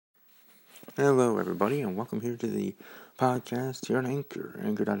Hello, everybody, and welcome here to the podcast here on Anchor,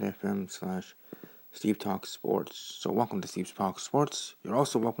 anchor.fm/Steve Talks Sports. So welcome to Steve Talks Sports. You're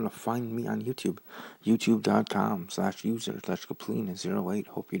also welcome to find me on YouTube, youtube.com/user/Kaplina08.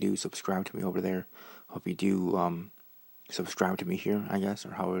 Hope you do subscribe to me over there. Hope you do subscribe to me here, I guess,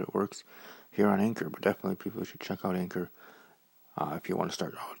 or how it works here on Anchor. But definitely people should check out Anchor if you want to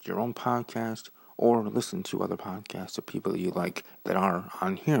start your own podcast or listen to other podcasts of people that you like that are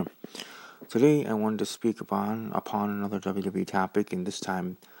on here. Today, I wanted to speak upon another WWE topic, and this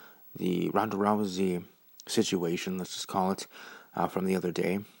time, the Ronda Rousey situation, let's just call it, from the other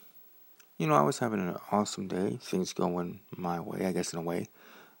day. You know, I was having an awesome day, things going my way, I guess, in a way,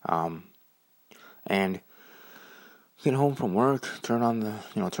 and get home from work, turn on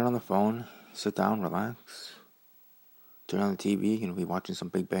the phone, sit down, relax, turn on the TV, be watching some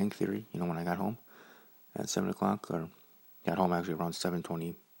Big Bang Theory, when I got home at 7 o'clock, or got home actually around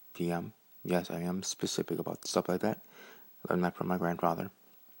 7:20 p.m., Yes, I am specific about stuff like that. I learned that from my grandfather.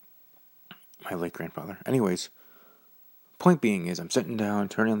 My late grandfather. Anyways, point being is I'm sitting down,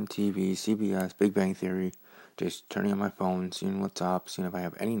 turning on the TV, CBS, Big Bang Theory, just turning on my phone, seeing what's up, seeing if I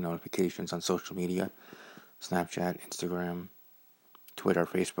have any notifications on social media, Snapchat, Instagram, Twitter,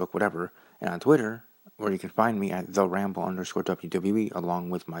 Facebook, whatever. And on Twitter, where you can find me at TheRamble_WWE,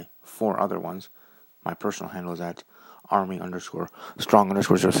 along with my 4 other ones. My personal handle is at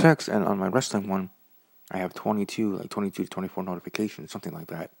Army_Strong_06, and on my wrestling one, I have 22 to 24 notifications, something like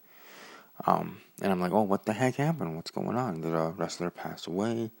that. And I'm like, oh, what the heck happened? What's going on? Did a wrestler pass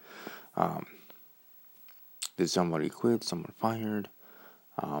away? Did somebody quit? Someone fired?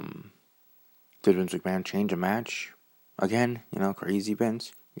 Did Vince McMahon change a match? Again, crazy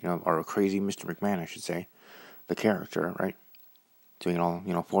Vince, or crazy Mr. McMahon, I should say. The character, right? Doing it all,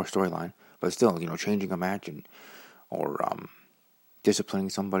 4 storyline. But still, changing a match or disciplining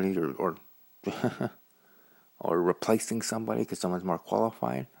somebody or or replacing somebody because someone's more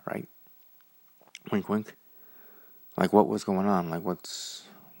qualified, right? Wink, wink. Like, what was going on? Like,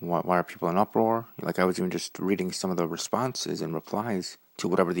 why are people in uproar? Like, I was even just reading some of the responses and replies to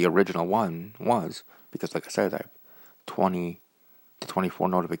whatever the original one was, because, like I said, I have 20 to 24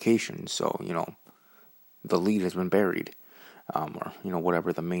 notifications, so, the lead has been buried, or,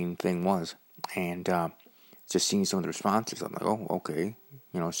 whatever the main thing was, and, just seeing some of the responses, I'm like, oh, okay,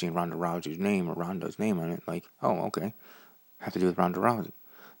 seeing Ronda Rousey's name or Ronda's name on it, like, oh, okay, have to do with Ronda Rousey.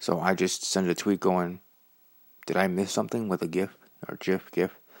 So I just sent a tweet going, did I miss something with a GIF,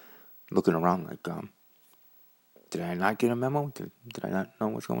 looking around like, did I not get a memo? Did I not know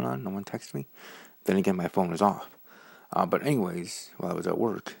what's going on? No one texted me? Then again, my phone was off. But anyways, while I was at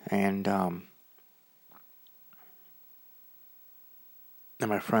work, and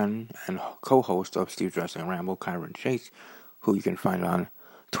my friend and co-host of Steve's Wrestling Ramble, Kyron Chase, who you can find on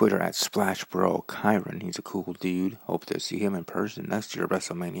Twitter at SplashBroKyron. He's a cool dude. Hope to see him in person next year at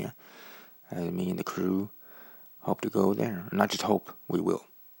WrestleMania. Me and the crew hope to go there. Not just hope, we will.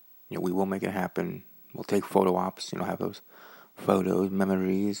 We will make it happen. We'll take photo ops, have those photos,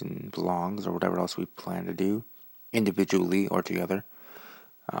 memories, and vlogs, or whatever else we plan to do, individually or together,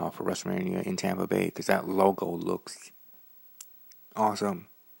 for WrestleMania in Tampa Bay, because that logo looks awesome.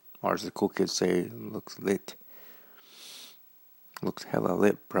 Or as the cool kids say, looks lit. Looks hella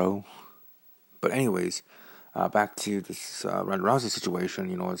lit, bro. But anyways, back to this Ronda Rousey situation,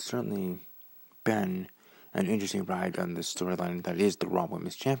 it's certainly been an interesting ride on this storyline that is the Raw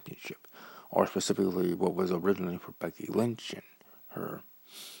Women's Championship, or specifically what was originally for Becky Lynch and her,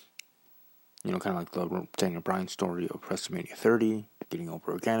 kind of like the Daniel Bryan story of WrestleMania 30, getting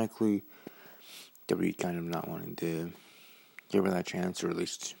over organically, WWE kind of not wanting to give her that chance, or at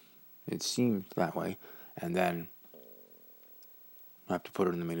least it seemed that way, and then have to put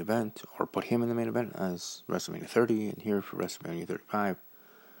her in the main event, or put him in the main event as WrestleMania 30, and here for WrestleMania 35.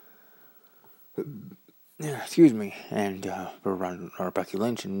 Yeah, excuse me, and for Becky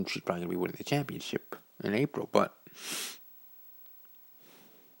Lynch, and she's probably going to be winning the championship in April, but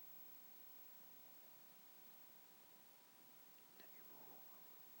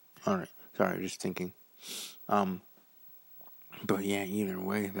alright, sorry, just thinking. But yeah, either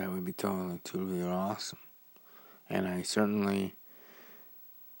way, that would be totally awesome. And I certainly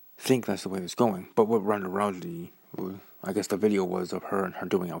think that's the way it's going. But what Ronda Rousey, I guess the video was of her and her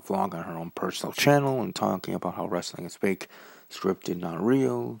doing a vlog on her own personal channel and talking about how wrestling is fake, scripted, not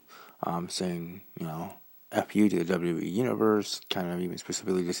real, saying, F you to the WWE universe, kind of even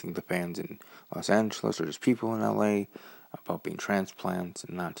specifically dissing the fans in Los Angeles or just people in LA about being transplants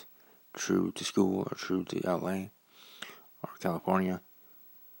and not true to school or true to LA or California.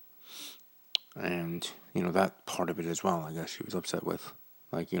 And, that part of it as well, I guess she was upset with.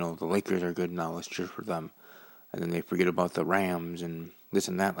 Like, the Lakers are good now, let's cheer for them. And then they forget about the Rams and this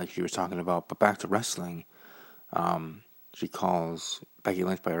and that, like she was talking about. But back to wrestling, she calls Becky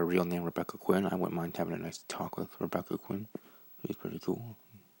Lynch by her real name, Rebecca Quinn. I wouldn't mind having a nice talk with Rebecca Quinn. She's pretty cool,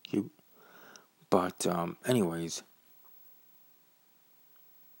 cute. But, anyways,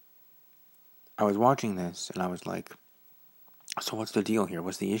 I was watching this and I was like, so what's the deal here?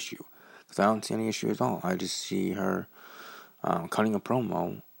 What's the issue? Because I don't see any issue at all. I just see her cutting a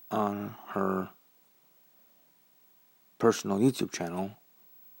promo on her personal YouTube channel,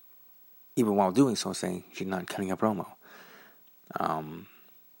 even while doing so, saying she's not cutting a promo.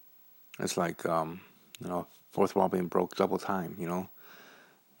 It's like, fourth wall being broke double time,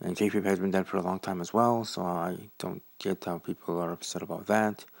 And kayfabe has been dead for a long time as well, so I don't get how people are upset about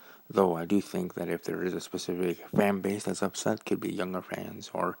that. Though I do think that if there is a specific fan base that's upset, could be younger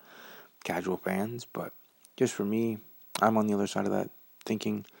fans or casual fans. But just for me, I'm on the other side of that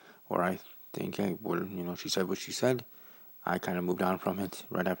thinking, where I think, hey, well, she said what she said. I kind of moved on from it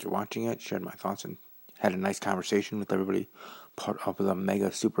right after watching it, shared my thoughts, and had a nice conversation with everybody, part of the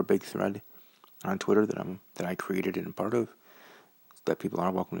mega super big thread on Twitter that I created and part of, that people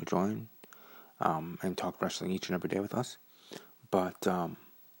are welcome to join, and talk wrestling each and every day with us. But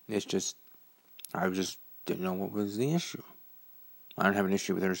it's just, I just didn't know what was the issue. I don't have an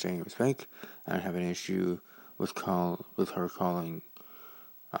issue with her saying it was fake. I don't have an issue with her calling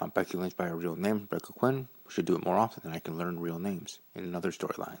Becky Lynch by her real name, Rebecca Quinn. We should do it more often, and I can learn real names in other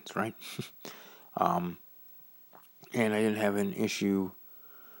storylines, right? And I didn't have an issue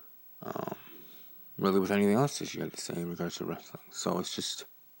really with anything else that she had to say in regards to wrestling. So it's just,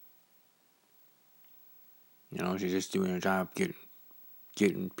 she's just doing her job,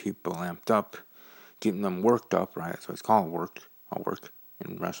 getting people amped up, getting them worked up, right? So it's called work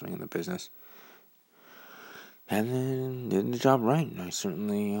in wrestling in the business. And then did the job right, and I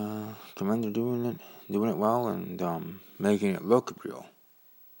certainly commend her doing it well, and making it look real,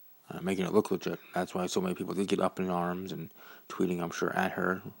 making it look legit. That's why so many people did get up in arms and tweeting, I'm sure, at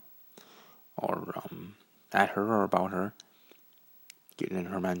her or about her, getting in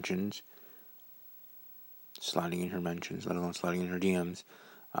her mentions, sliding in her mentions, let alone sliding in her DMs.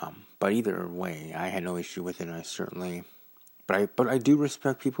 But either way, I had no issue with it, and I certainly. But I do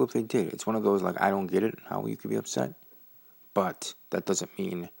respect people if they did. It's one of those, like, I don't get it, how you could be upset. But that doesn't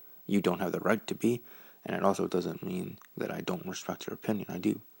mean you don't have the right to be. And it also doesn't mean that I don't respect your opinion. I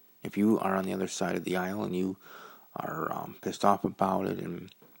do. If you are on the other side of the aisle and you are pissed off about it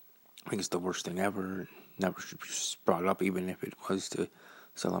and think it's the worst thing ever, and never should be brought up, even if it was to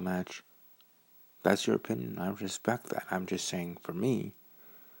sell a match, that's your opinion. I respect that. I'm just saying, for me,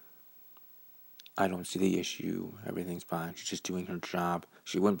 I don't see the issue. Everything's fine. She's just doing her job.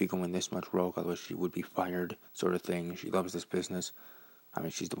 She wouldn't be going this much rogue, otherwise she would be fired, sort of thing. She loves this business. I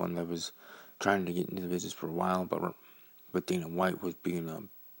mean, she's the one that was trying to get into the business for a while, but Dana White was being a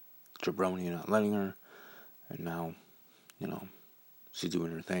jabroni and not letting her. And now, she's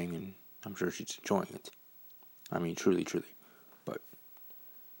doing her thing, and I'm sure she's enjoying it. I mean, truly. But,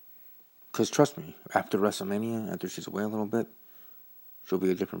 because trust me, after WrestleMania, after she's away a little bit, she'll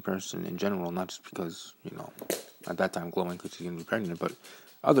be a different person in general, not just because, at that time glowing because she's going to be pregnant, but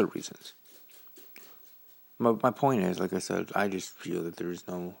other reasons. My point is, like I said, I just feel that there is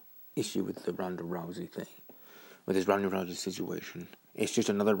no issue with the Ronda Rousey thing, with this Ronda Rousey situation. It's just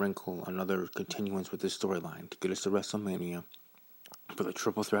another wrinkle, another continuance with this storyline to get us to WrestleMania for the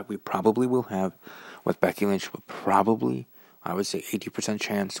triple threat we probably will have with Becky Lynch. Will probably, I would say, 80%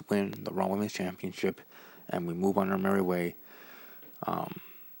 chance to win the Raw Women's Championship, and we move on our merry way.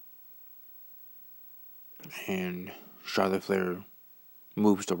 And Charlotte Flair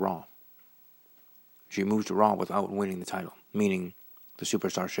moves to Raw. She moves to Raw without winning the title, meaning the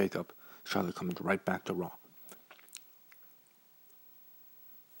Superstar Shakeup. Charlotte comes right back to Raw.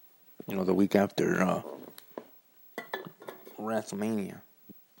 The week after WrestleMania.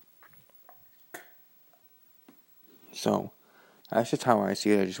 So, that's just how I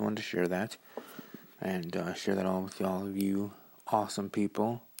see it. I just wanted to share that. And share that all with all of you awesome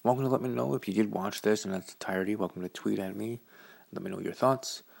people. Welcome to let me know if you did watch this in its entirety. Welcome to tweet at me. Let me know your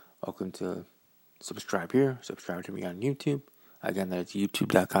thoughts. Welcome to subscribe here. Subscribe to me on YouTube. Again, that's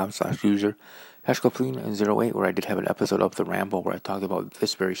youtube.com/user #Clean08, where I did have an episode of The Ramble where I talked about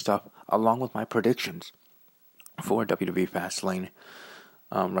this very stuff, along with my predictions for WWE Fastlane.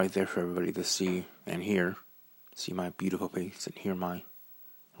 Right there for everybody to see and hear. See my beautiful face and hear my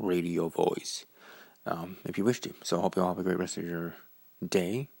radio voice. If you wish to. So I hope you all have a great rest of your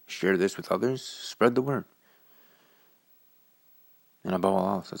day. Share this with others. Spread the word. And above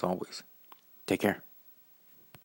all else, as always, take care.